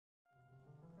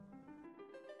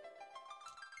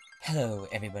Hello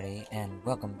everybody, and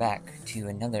welcome back to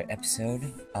another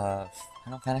episode of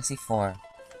Final Fantasy IV.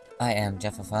 I am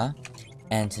Jeffafa,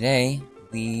 and today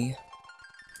we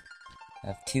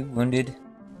have two wounded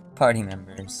party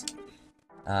members.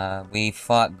 We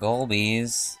fought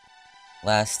Golbeze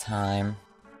last time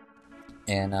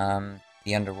in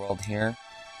the Underworld here,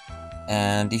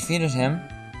 and defeated him,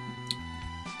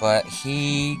 but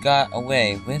he got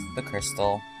away with the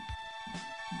crystal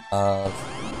of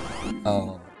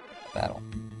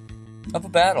a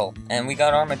battle, and we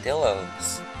got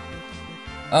armadillos.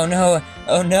 Oh no!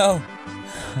 Oh no!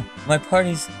 My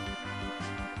party's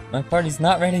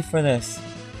not ready for this.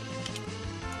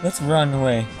 Let's run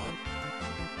away.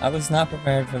 I was not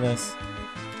prepared for this.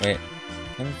 Wait,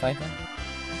 can we fight them?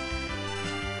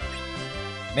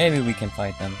 Maybe we can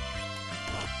fight them.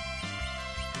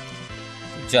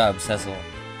 Good job, Cecil.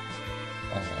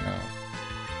 Oh no.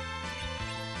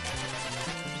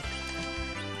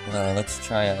 Let's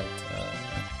try out,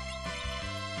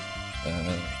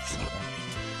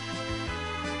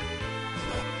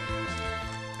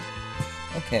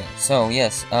 okay, so,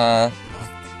 yes,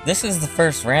 this is the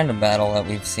first random battle that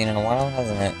we've seen in a while,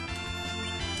 hasn't it?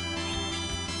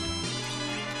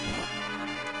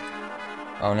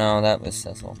 Oh no, that was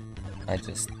Cecil. I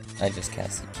just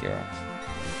casted Kira.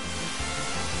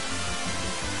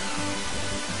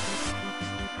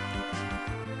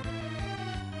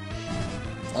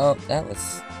 Oh, that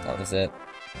was it.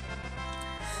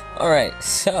 Alright,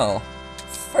 so,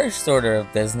 first order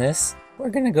of business, we're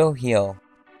gonna go heal.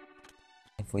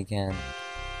 If we can.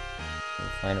 We'll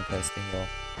find a place to heal.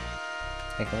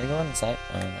 Hey, can we go inside?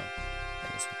 I don't know. I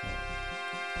guess we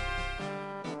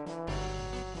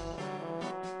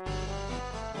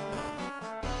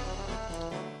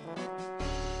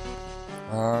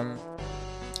can.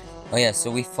 Oh yeah, so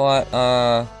we fought,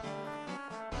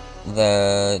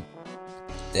 the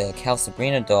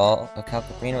Calcabrina dolls.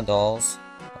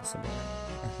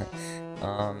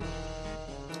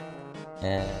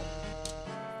 And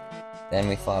then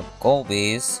we fought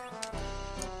Golbeze.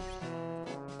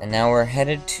 And now we're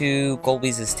headed to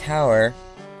Golbeze's tower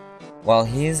while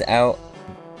he's out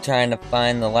trying to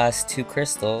find the last two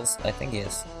crystals. I think he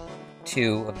has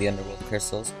two of the Underworld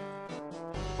crystals.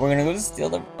 We're gonna go steal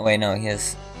them. Oh, wait, no, he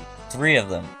has three of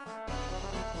them.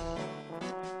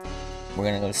 We're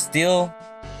gonna go steal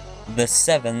the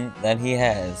 7 that he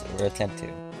has, or attempt to.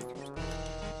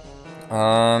 I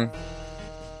don't know.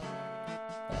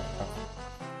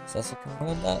 Cecil can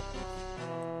hold that.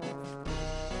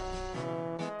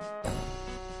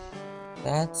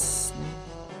 That's...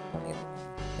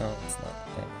 no, it's not.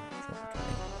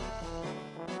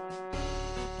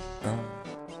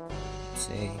 Let's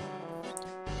see.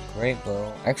 Great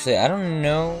bow. Actually, I don't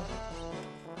know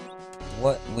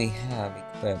what we have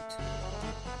equipped.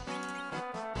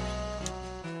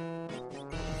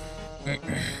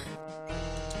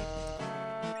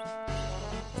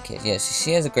 Okay, yeah,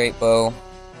 she has a great bow.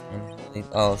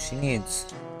 Oh, she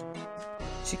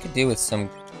could do with some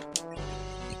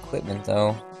equipment,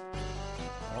 though.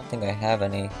 I don't think I have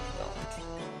any.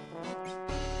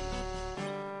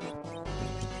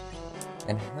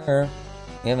 And her,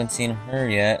 we haven't seen her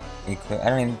yet. I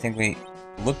don't even think we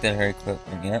looked at her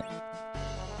equipment yet.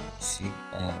 She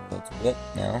wields a whip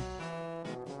now.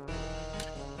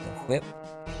 The whip.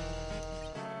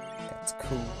 That's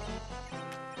cool.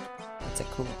 That's a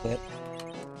cool whip.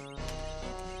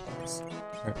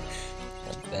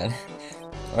 That's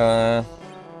bad.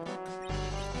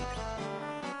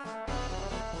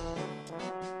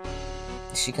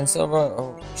 She can still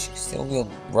she can still wield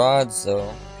rods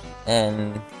though,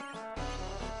 and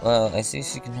well, I see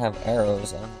she can have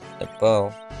arrows on the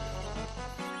bow.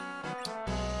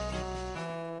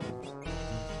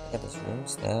 Got this room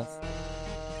staff.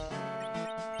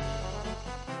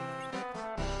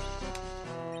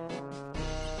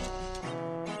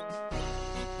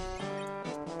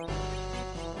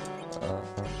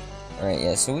 Alright,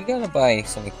 yeah, so we gotta buy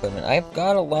some equipment. I've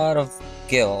got a lot of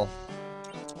gil.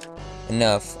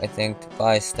 Enough, I think, to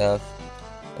buy stuff.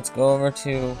 Let's go over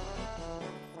to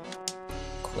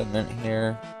equipment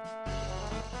here.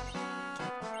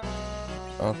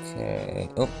 Okay.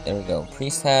 Oh, there we go.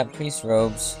 Priest hat, priest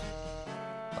robes.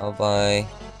 I'll buy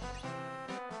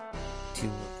 2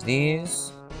 of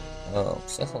these. Oh,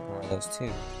 Cecil can wear those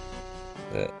too.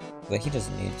 But he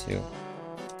doesn't need to.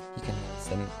 He can have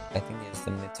them. I think he has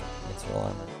the mithril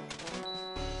armor.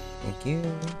 Thank you.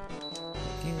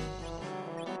 Thank you.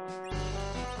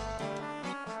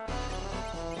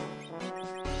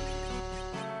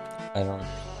 I don't...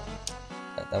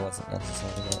 That wasn't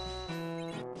necessary, but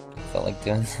I felt like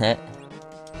doing that.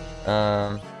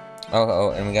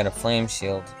 Oh, and we got a flame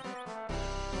shield.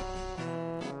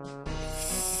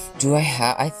 Do I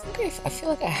have? I feel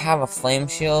like I have a flame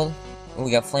shield. Oh,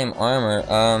 we got flame armor.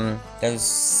 There's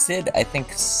Sid. I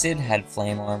think Sid had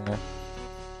flame armor.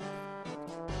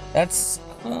 That's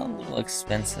a little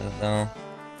expensive, though.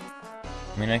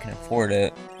 I mean, I can afford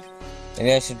it.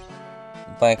 Maybe I should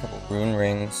buy a couple rune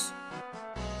rings.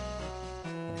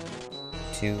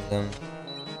 2 of them.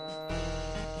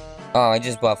 Oh, I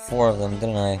just bought 4 of them,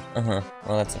 didn't I? Well,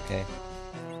 that's okay.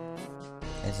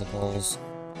 I suppose.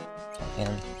 Okay.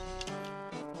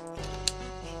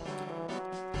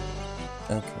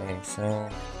 Okay, so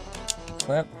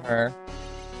equip her.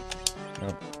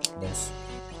 Nope, this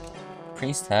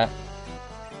priest hat.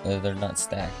 They're not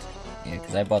stacked. Yeah,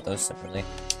 because I bought those separately.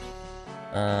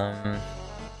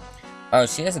 Oh,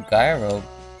 she has a Gaia robe.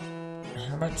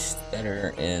 How much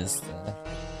better is the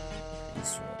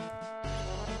priest robe?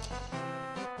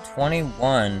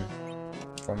 21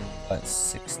 from what,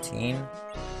 16?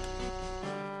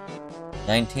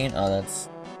 19? Oh, it's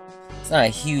not a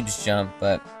huge jump,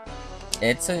 but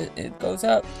it goes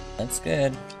up. That's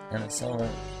good. And a silver.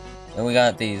 And we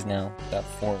got these now. Got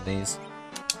 4 of these.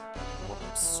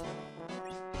 Whoops.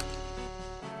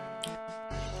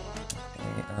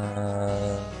 Okay,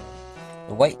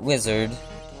 the White Wizard,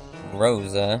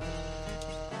 Rosa.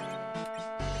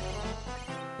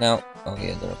 No. Oh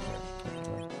yeah, they're up here.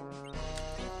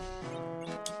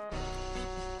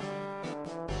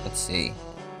 Let's see.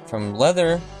 From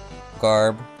leather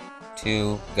garb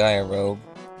to Gaia robe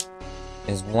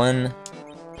is 1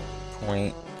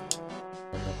 point,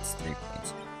 and that's 3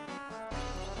 points.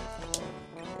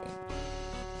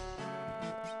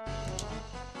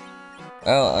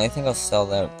 Well, I think I'll sell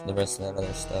the rest of that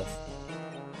other stuff.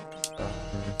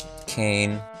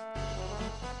 Kane.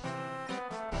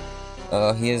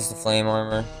 Oh, he has the flame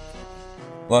armor.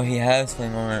 Well, he has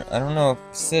flame armor. I don't know if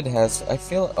Sid has. I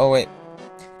feel. Oh wait.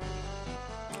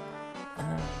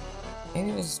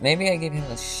 Maybe I gave him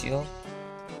a shield.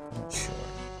 I'm not sure.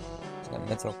 He's got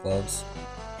mithril gloves.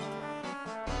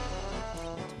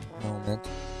 Helmet.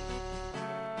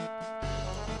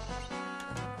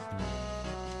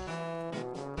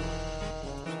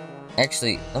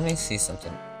 Actually, let me see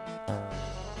something.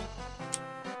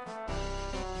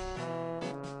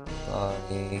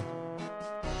 Body.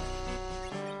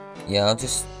 Yeah, I'll do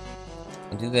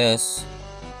this.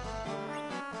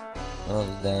 I'll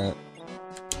do that.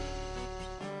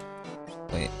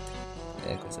 Wait,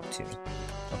 yeah, it goes up 2.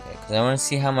 Okay, because I want to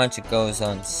see how much it goes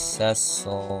on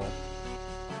Cecil.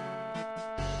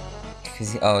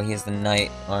 Because he has the knight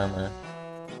armor.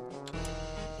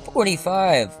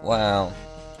 45. Wow.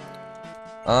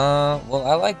 Well,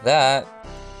 I like that.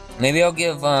 Maybe I'll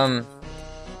give him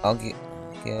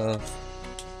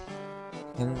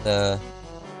the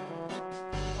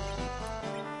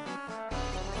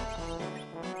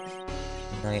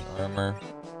knight armor.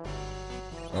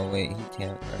 Oh wait, he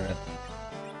can't wear it.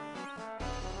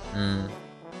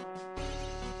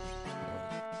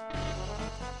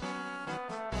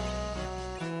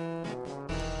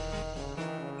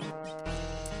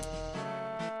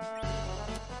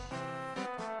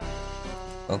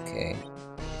 Okay.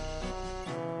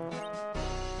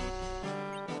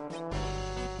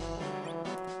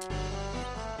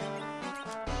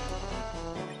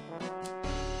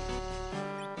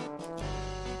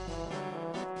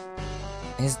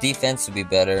 His defense would be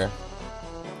better.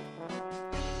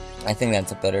 I think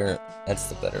that's the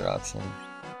better option.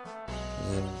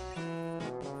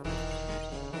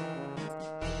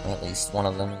 At least one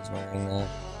of them is wearing that.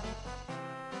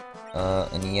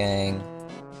 And Yang.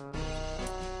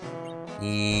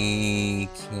 He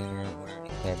can't wear any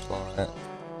headbot.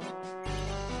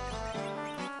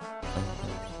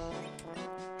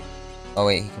 Oh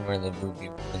wait, he can wear the ruby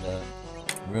or the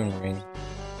rune ring.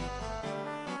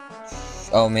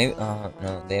 Oh, maybe,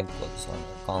 no, they have gloves on,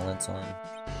 or gauntlets on.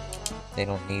 They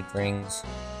don't need rings.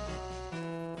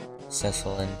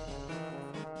 Cecil and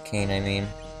Kane, I mean.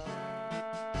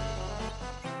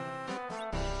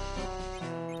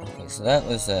 Okay, so that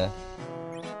was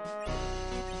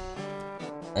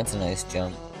that's a nice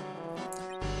jump.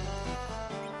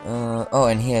 Oh,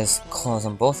 and he has claws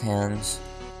on both hands.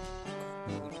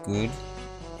 Good.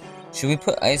 Should we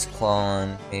put Ice Claw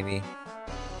on, maybe?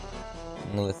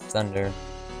 With thunder.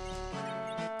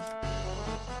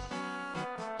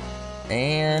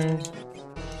 And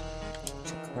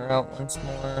check her out once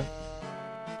more.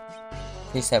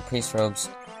 Priest hat, priest robes.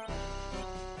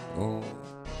 Ooh.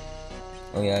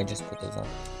 Oh yeah, I just put those on.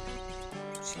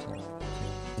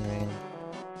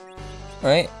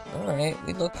 Alright,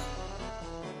 we look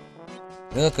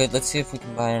good. Let's see if we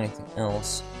can buy anything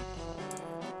else.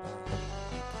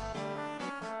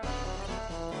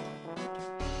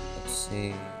 Let's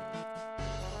see.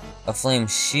 a flame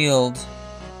shield.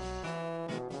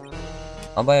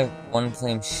 I'll buy one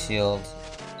flame shield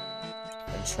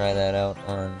and try that out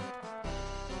on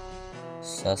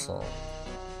Cecil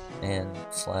and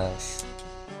slash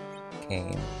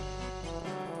Kane.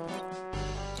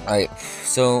 Alright,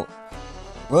 so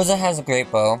Rosa has a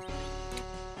great bow.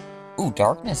 Ooh,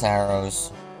 darkness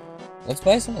arrows. Let's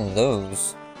buy some of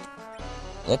those.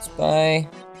 Let's buy...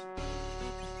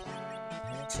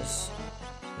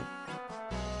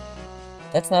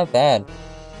 That's not bad.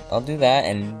 I'll do that,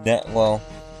 and that, well,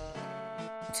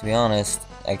 to be honest,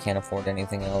 I can't afford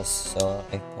anything else, so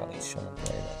I probably shouldn't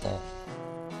worry about that.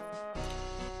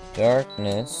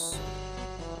 Darkness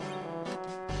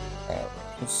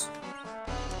arrows.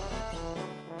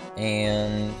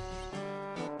 And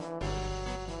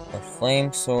a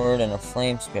flame sword and a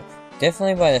flame spear.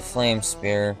 Definitely buy the flame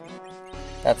spear.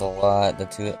 That's a lot, the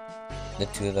two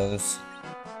of those.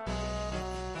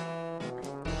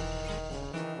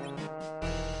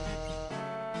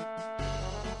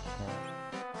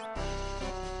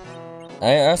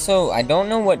 I don't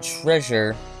know what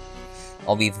treasure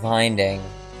I'll be finding,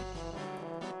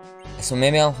 so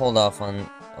maybe I'll hold off on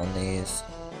these.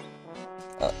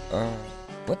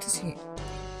 What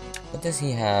does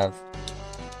he have?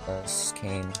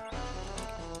 Cane.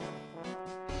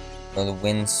 Oh, the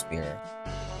wind spear.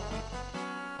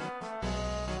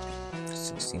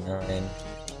 69.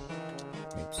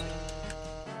 Oops.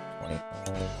 25.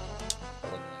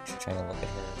 I'm actually trying to look at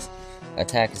hers.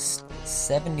 Attack is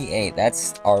 78.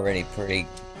 That's already pretty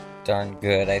darn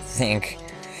good, I think.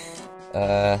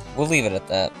 We'll leave it at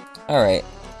that. Alright.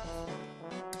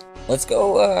 Let's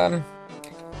go,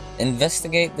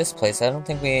 investigate this place. I don't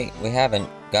think we haven't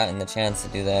gotten the chance to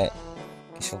do that.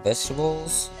 Kill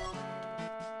vegetables.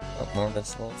 Oh, more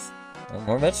vegetables. Oh,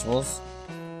 more vegetables.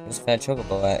 Where's a fat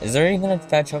chocobo at? Is there even a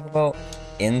fat chocobo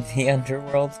in the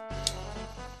Underworld?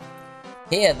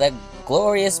 Here, the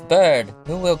glorious bird,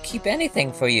 who will keep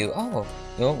anything for you. Oh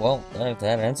well,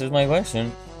 that answers my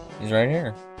question. He's right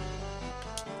here.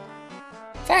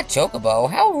 Fat chocobo,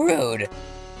 how rude.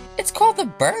 It's called the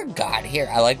bird god here.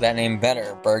 I like that name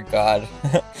better, bird god.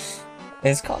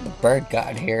 It's called the bird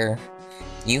god here.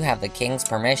 You have the king's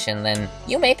permission, then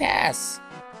you may pass.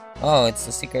 Oh, it's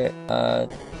the secret,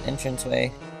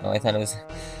 entranceway. Oh, I thought it was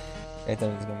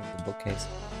gonna be the bookcase.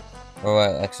 Oh,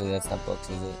 actually, that's not books,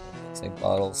 is it? It's like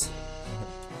bottles.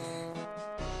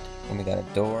 And we got a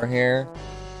door here.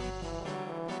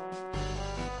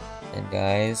 And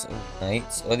guys, oh,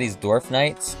 knights. Oh, these dwarf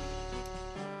knights?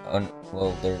 Oh,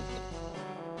 well, they're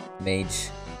mage,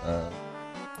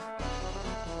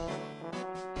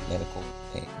 medical,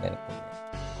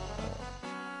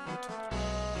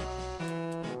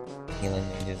 healing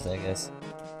mages, I guess.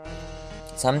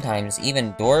 Sometimes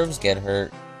even dwarves get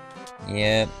hurt.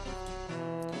 Yep.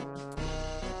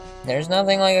 There's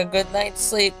nothing like a good night's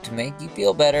sleep to make you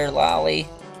feel better, Lolly.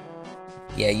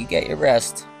 Yeah, you get your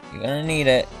rest. You're gonna need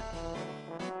it.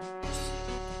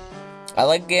 I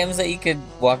like games that you could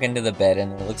walk into the bed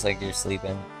and it looks like you're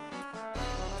sleeping.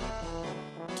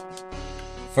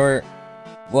 For,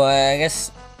 well, I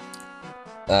guess,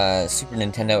 Super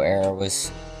Nintendo era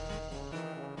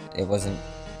it wasn't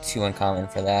too uncommon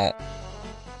for that.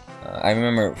 I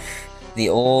remember the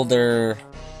older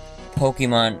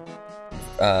Pokemon,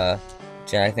 I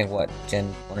think what,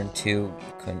 Gen 1 and 2, you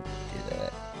couldn't do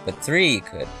that. But 3 you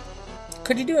could.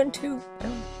 Could you do it in 2? I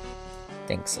don't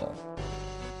think so.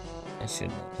 I should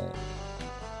know that.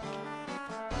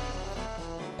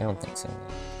 I don't think so.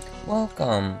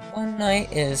 Welcome. One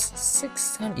night is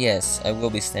 600. Yes, I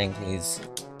will be staying, please.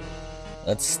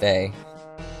 Let's stay.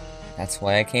 That's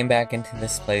why I came back into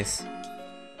this place.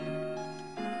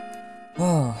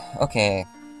 Oh, okay.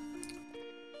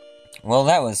 Well,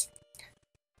 that was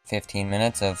 15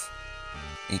 minutes of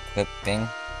equipping.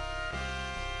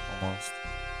 Almost.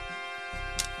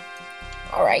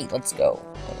 Alright, let's go.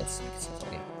 Oh, let's see.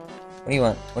 What do you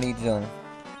want? What are you doing?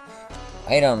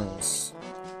 Items.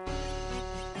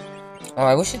 Oh,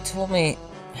 I wish it told me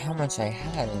how much I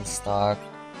had in stock.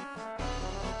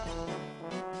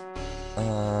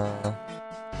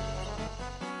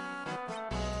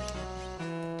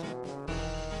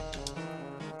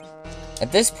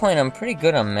 At this point, I'm pretty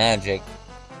good on magic.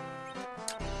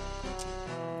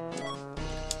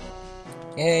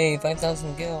 Yay,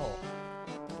 5,000 gil.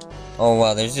 Oh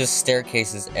wow, there's just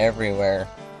staircases everywhere.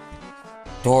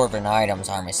 Dwarven items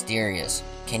are mysterious.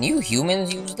 Can you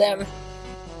humans use them?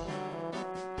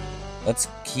 Let's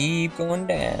keep going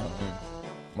down.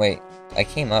 Wait, I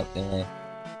came up, didn't I?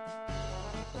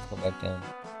 Let's go back down.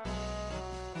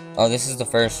 Oh, this is the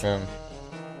first room.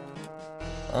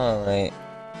 Alright.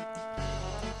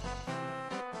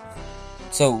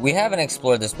 So we haven't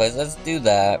explored this place. Let's do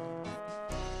that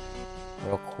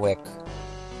real quick.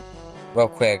 Real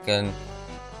quick, and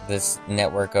this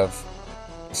network of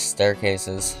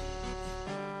staircases.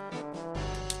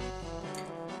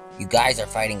 You guys are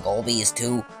fighting Golbeze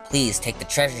too? Please take the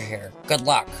treasure here. Good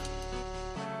luck.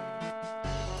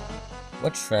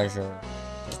 What treasure?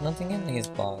 There's nothing in these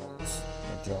bottles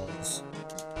or jars.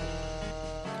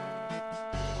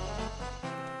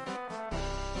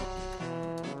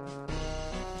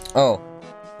 Oh.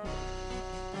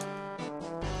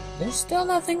 There's still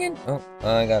nothing in. Oh,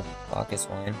 I got pocket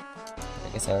wine. I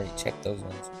guess I already checked those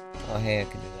ones. Oh, hey, I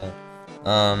could do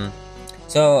that.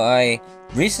 So I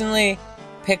recently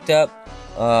picked up,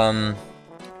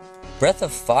 Breath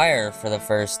of Fire for the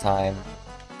first time.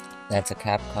 That's a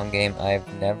Capcom game. I've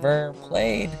never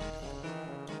played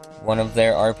one of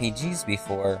their RPGs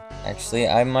before. Actually,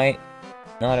 I might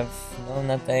not have known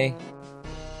that they,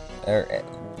 or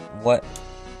what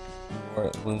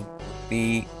would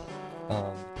be,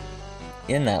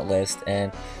 in that list.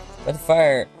 And Breath of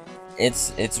Fire,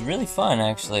 it's really fun,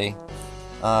 actually.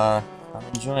 I'm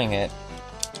enjoying it.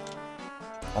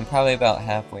 I'm probably about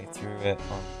halfway through it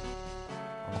on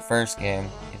the first game.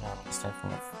 You know, you start from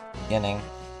the beginning.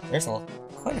 There's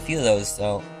quite a few of those,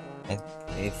 though, I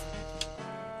believe.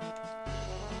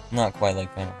 Not quite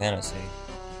like Final Fantasy.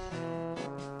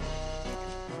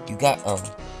 You got... Oh,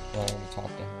 I already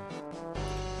talked to him.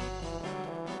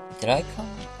 Did I come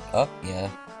up? Yeah.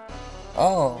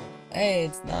 Oh, hey,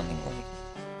 it's not me.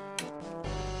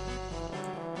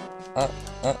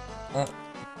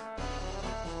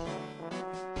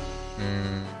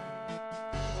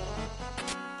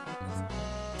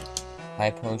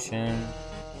 High potion.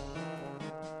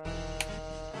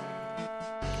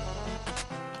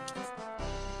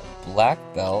 Black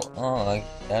belt. Oh,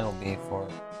 that'll be for.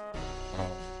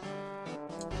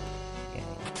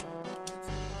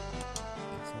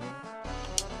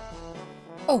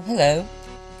 Oh, hello.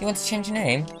 You want to change your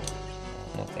name?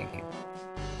 No, thank you.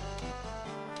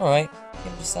 Alright,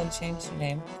 you decide to change your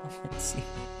name.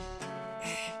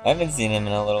 I haven't seen him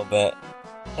in a little bit.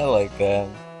 I like that.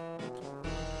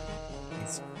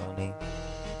 He's funny.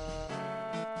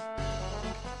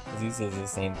 Because he says the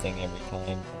same thing every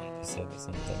time. I just say the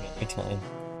same thing every time.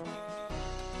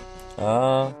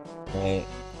 Right.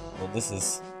 Well, this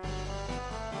is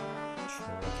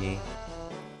tricky.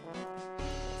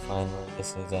 Find where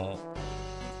this is at.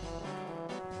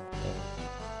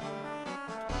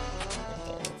 Right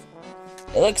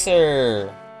there.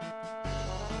 Elixir!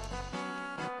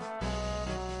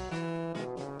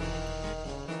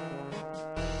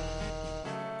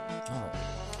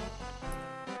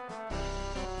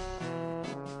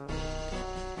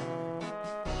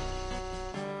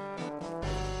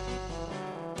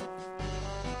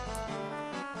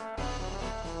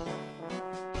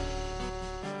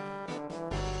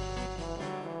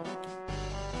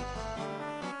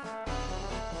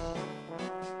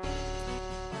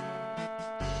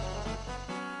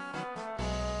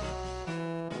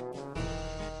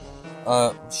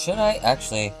 Should I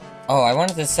actually... Oh, I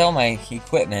wanted to sell my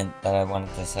equipment that I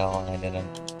wanted to sell, and I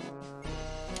didn't.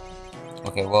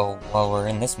 Okay, well, while we're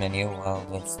in this menu, well,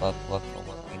 let's look for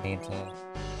what we need to...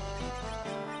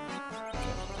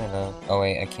 get rid of. Oh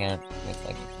wait, I can't with,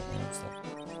 like, equipment and stuff.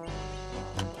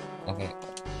 Okay.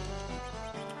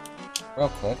 Real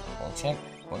quick, we'll check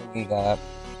what we got.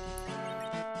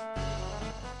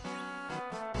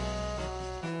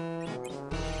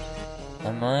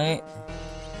 I might...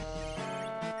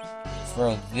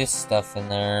 throw this stuff in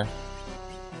there,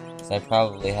 because I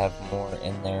probably have more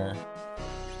in there.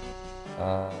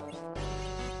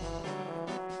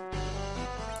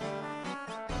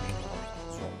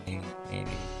 Maybe.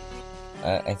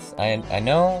 I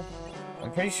know.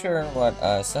 I'm pretty sure what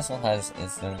Cecil has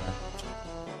is in. I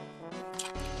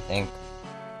think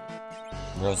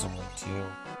Rosewood too.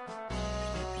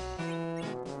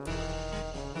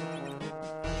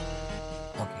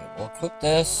 Okay, we'll equip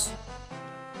this.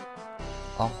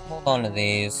 I'll hold on to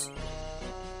these.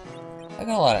 I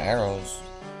got a lot of arrows.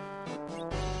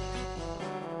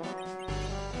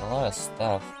 A lot of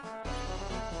stuff.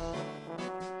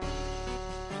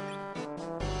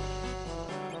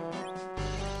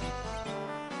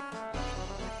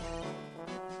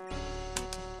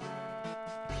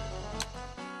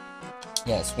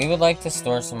 Yes, we would like to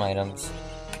store some items.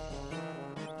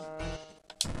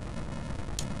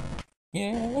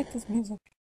 Yeah, I like this music.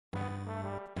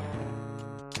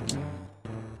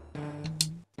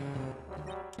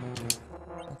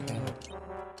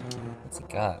 What's he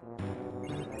got?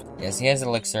 Yes, he has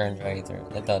elixir and dry ether.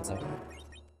 That does it.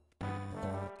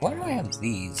 Why do I have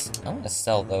these? I want to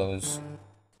sell those.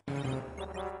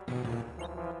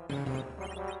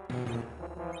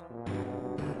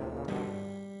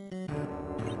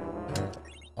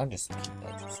 I'll just keep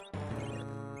that.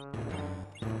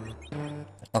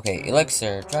 Okay,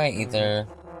 elixir, dry ether,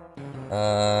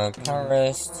 power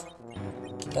wrist,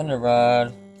 thunder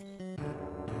rod.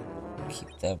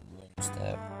 Keep that room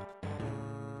step.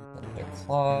 Thunder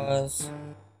claws.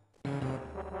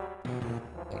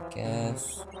 I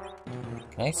guess.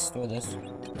 Can I store this?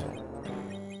 No.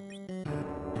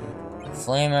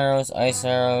 Flame arrows, ice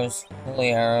arrows,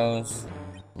 holy arrows,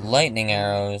 lightning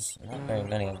arrows. Not very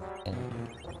many of them.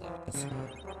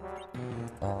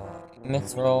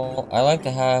 Mithril. I like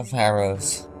to have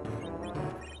arrows.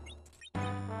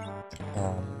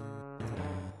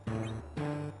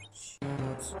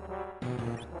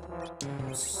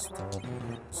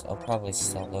 I'll probably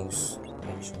sell those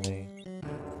eventually.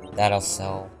 That'll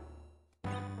sell.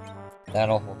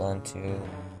 That'll hold on to.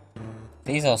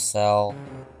 These I'll sell.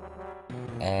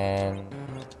 And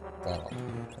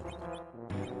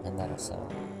that'll sell.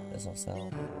 This'll sell.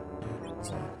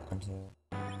 These I'll hold on to.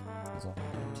 These I'll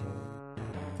hold on to.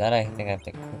 That I think I have to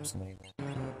equip somebody with.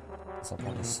 This I'll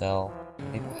probably sell.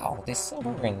 Wow, they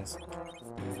silver rings.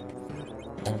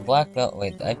 And black belt.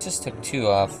 Wait, I just took 2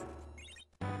 off.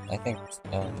 I think,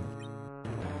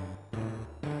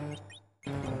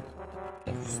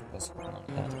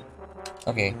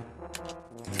 okay.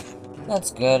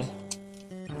 That's good.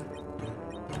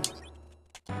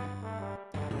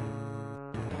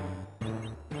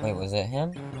 Wait, was it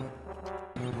him?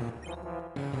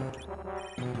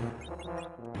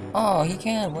 Oh, he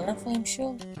can wear a flame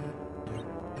shield?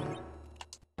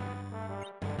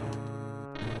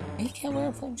 He can't wear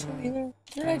a flame shield either?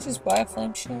 Did I just buy a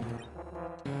flame shield?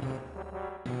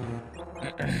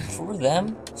 For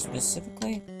them,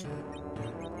 specifically?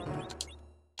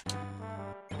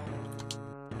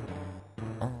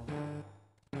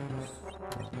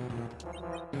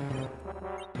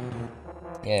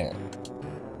 Yeah.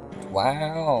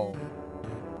 Wow.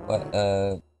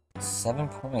 What, 7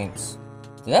 points.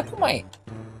 Did that put my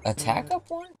attack up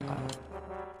 1?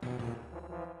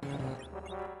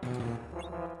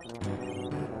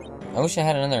 I wish I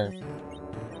had another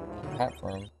hat for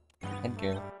him.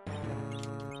 Headgear.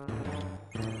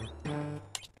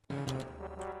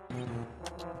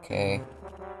 Okay.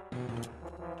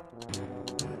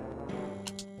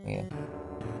 Yeah.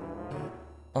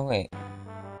 Oh, wait.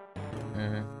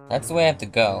 That's the way I have to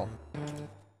go.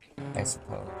 I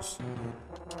suppose.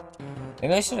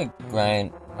 Maybe I should have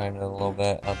grinded a little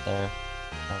bit up there.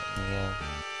 Yeah.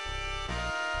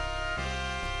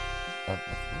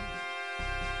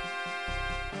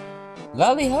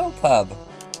 Lolly Ho Pub!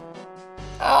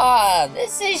 Ah,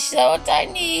 this is what I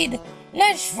need!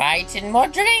 Less fighting, more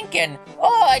drinking!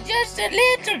 Oh, just a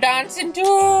little dancing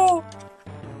too!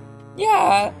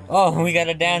 Yeah! Oh, we got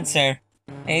a dancer!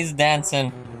 He's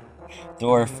dancing.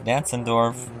 Dwarf, dancing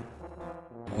dwarf.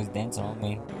 Oh, he's dancing on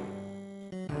me.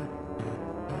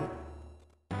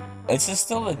 Is this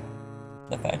still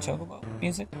the Fat Chocobo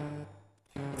music?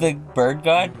 The bird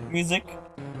god music?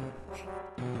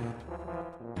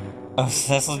 Oh,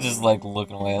 Cecil just like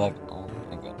looking away like, oh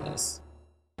my goodness.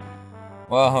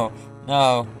 Whoa,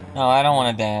 no, I don't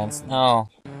want to dance, no.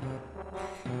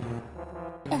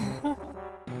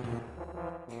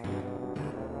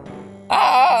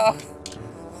 Oh!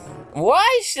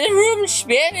 Why is the room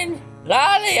spinning?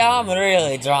 Lolly, I'm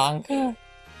really drunk.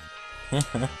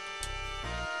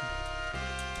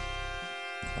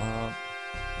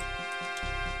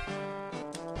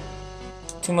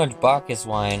 Too much Bacchus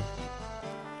wine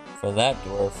for that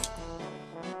dwarf.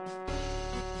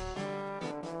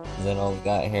 Is that all we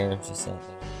got here? Just a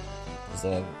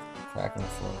crack in the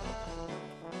floor.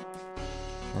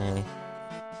 Hey,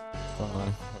 what's going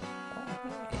on?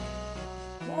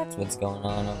 That's what's going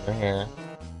on over here.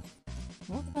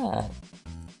 Look at that.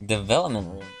 Development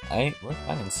room. We're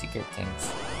finding secret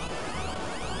things.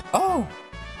 Oh!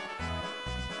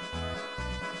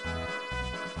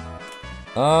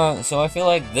 So I feel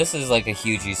like this is like a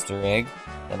huge Easter egg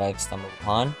that I've stumbled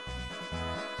upon.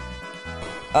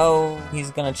 Oh,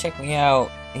 he's gonna check me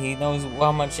out. He knows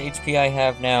how much HP I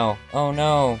have now. Oh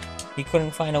no, he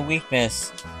couldn't find a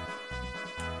weakness.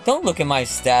 Don't look at my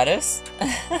status.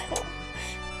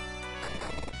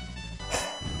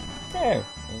 There.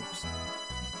 Oops.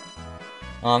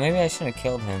 Aw, maybe I shouldn't have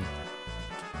killed him.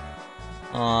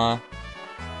 Aw.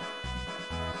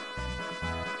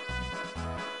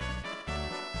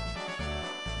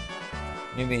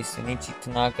 Newbie Sunichi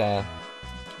Tanaka.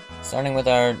 Starting with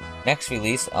our next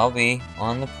release, I'll be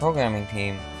on the programming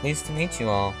team. Pleased to meet you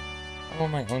all. I'm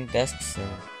on my own desk soon.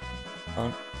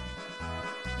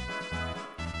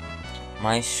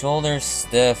 My shoulders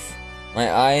stiff.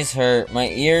 My eyes hurt. My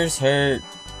ears hurt.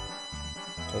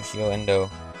 Toshio Endo.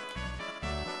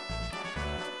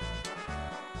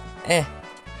 Eh.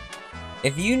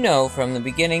 If you know from the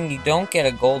beginning you don't get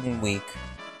a golden week,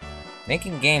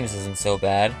 making games isn't so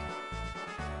bad.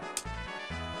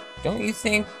 Don't you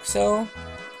think so,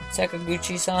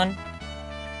 Sakaguchi-san?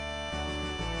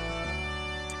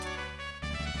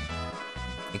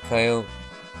 Ikayo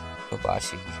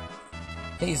Kobashi.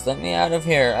 Please let me out of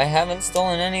here. I haven't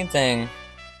stolen anything.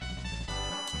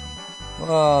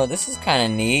 Whoa, this is kind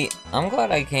of neat. I'm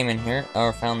glad I came in here,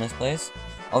 or found this place.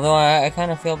 Although I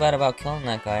kind of feel bad about killing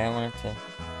that guy. I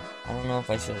don't know if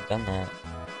I should have done that.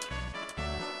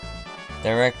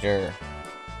 Director.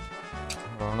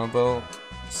 Hironobu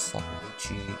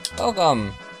Sakaguchi.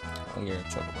 Welcome! Oh, you're a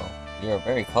chocobo. You're a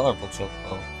very colorful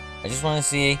chocobo. I just want to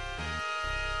see...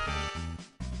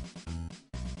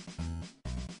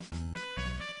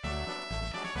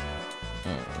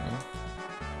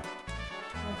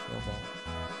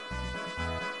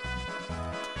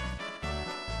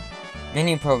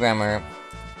 Mini programmer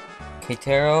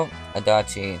Keitaro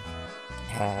Adachi.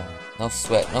 No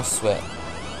sweat, no sweat.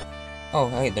 Oh,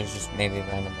 hey, there's just maybe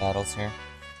random battles here.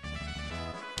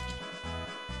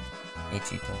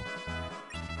 Ichito.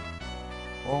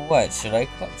 Well, what? Should I?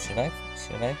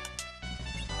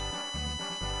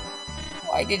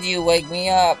 Why did you wake me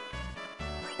up?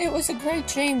 It was a great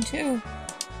dream, too.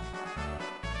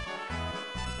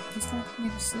 He's not putting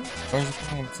me to sleep. Or is he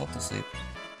putting himself to sleep?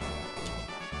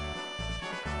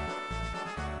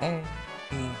 Hey.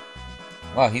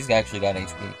 Wow, he's actually got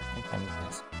HP.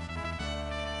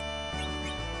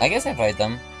 I guess I fight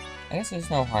them. I guess there's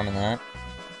no harm in that.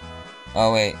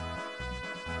 Oh, wait.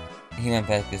 He went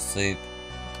back to sleep.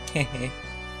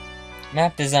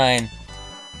 Map design.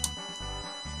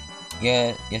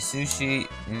 Yeah, Yasushi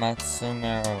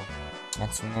Matsumura.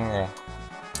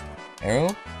 Eru?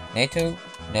 Nato?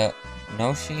 No,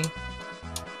 Noshi?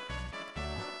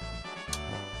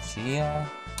 Shia?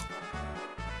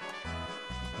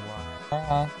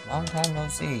 Long time no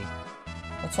see.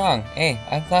 What's wrong? Hey,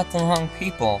 I got the wrong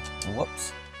people.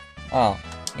 Whoops. Oh,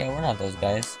 yeah, we're not those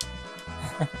guys.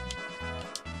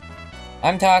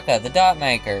 I'm Taka, the dot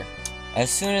maker. As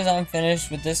soon as I'm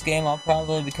finished with this game, I'll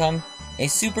probably become a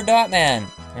super dot man.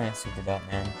 Super dot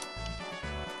man.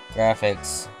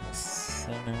 Graphics.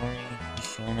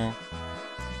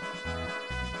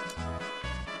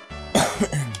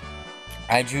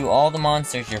 I drew all the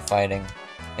monsters you're fighting.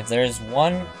 If there's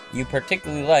one you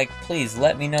particularly like, please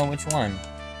let me know which one.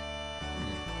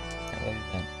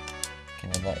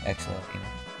 Can I actually let you know?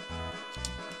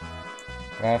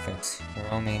 Graphics,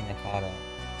 Hiromi Nakata.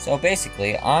 So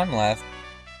basically, I'm left...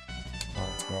 Oh,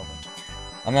 it's girl.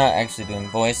 I'm not actually doing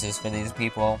voices for these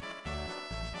people.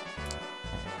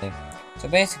 Not really. So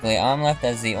basically, I'm left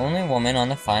as the only woman on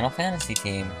the Final Fantasy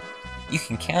team. You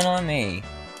can count on me.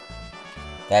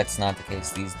 That's not the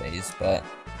case these days, but...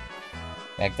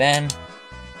 Back then,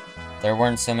 there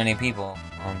weren't so many people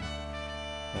on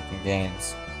making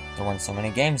games. There weren't so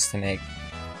many games to make.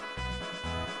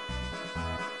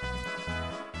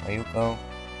 Ryuko.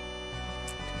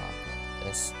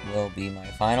 This will be my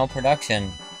final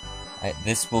production.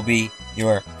 This will be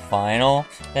your final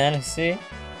fantasy?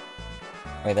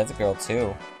 Wait, that's a girl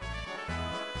too.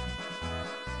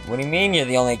 What do you mean you're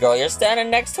the only girl? You're standing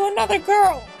next to another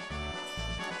girl!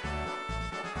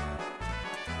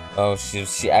 Oh,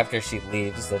 she after she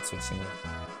leaves, that's what she means.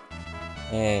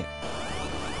 Hey.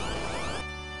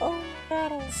 Oh,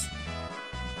 battles.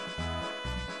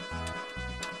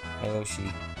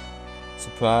 Ayoshi.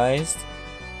 Surprised?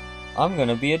 I'm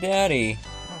gonna be a daddy.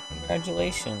 Oh,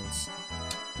 congratulations.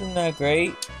 Isn't that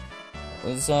great? It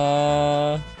was,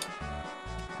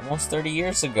 almost 30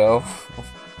 years ago.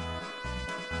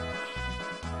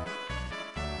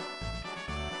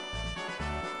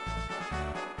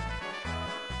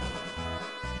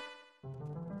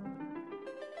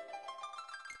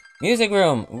 Music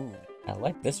room! Ooh, I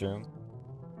like this room.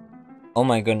 Oh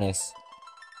my goodness.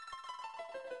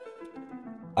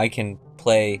 I can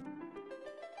play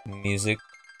music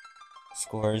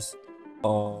scores.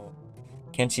 Oh.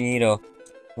 Kenshi Ito.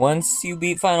 Once you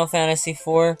beat Final Fantasy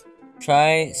IV,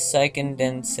 try Seiken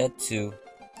Densetsu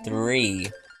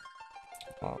 3.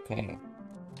 Okay.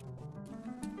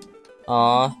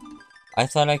 Aw. I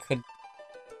thought I could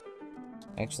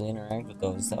actually interact with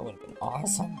those. That would have been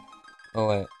awesome. Oh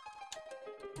wait.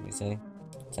 What do you say?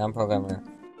 Sound programmer.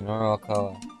 Minoru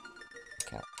Okawa.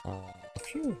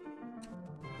 Phew.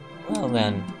 Well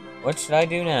then, what should I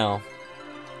do now?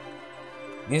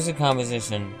 Music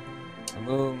composition.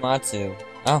 Abu Matsu.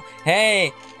 Oh,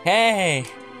 hey! Hey!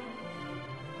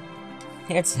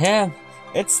 It's him!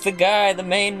 It's the guy, the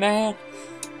main man!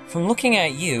 From looking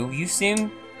at you, you seem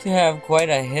to have quite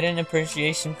a hidden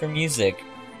appreciation for music.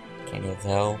 Can you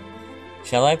tell?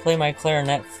 Shall I play my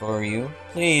clarinet for you?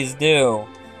 Please do.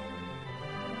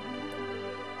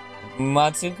 If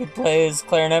Matsu could play his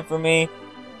clarinet for me,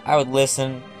 I would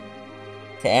listen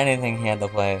to anything he had to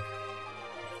play.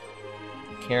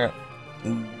 Kira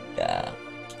Uda.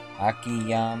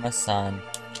 Akiyama-san.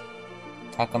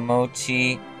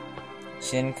 Takamochi.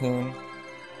 Shin-kun.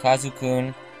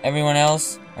 Kazu-kun. Everyone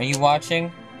else, are you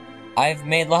watching? I've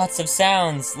made lots of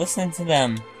sounds. Listen to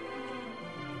them.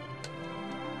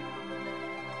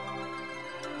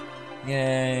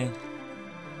 Yay.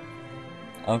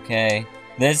 Okay.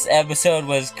 This episode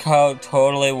was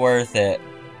totally worth it.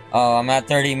 Oh, I'm at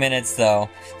 30 minutes though.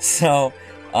 So,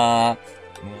 I'm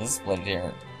gonna split it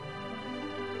here.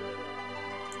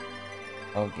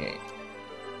 Okay.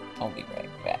 I'll be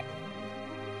right back.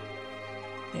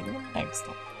 In the next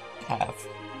half.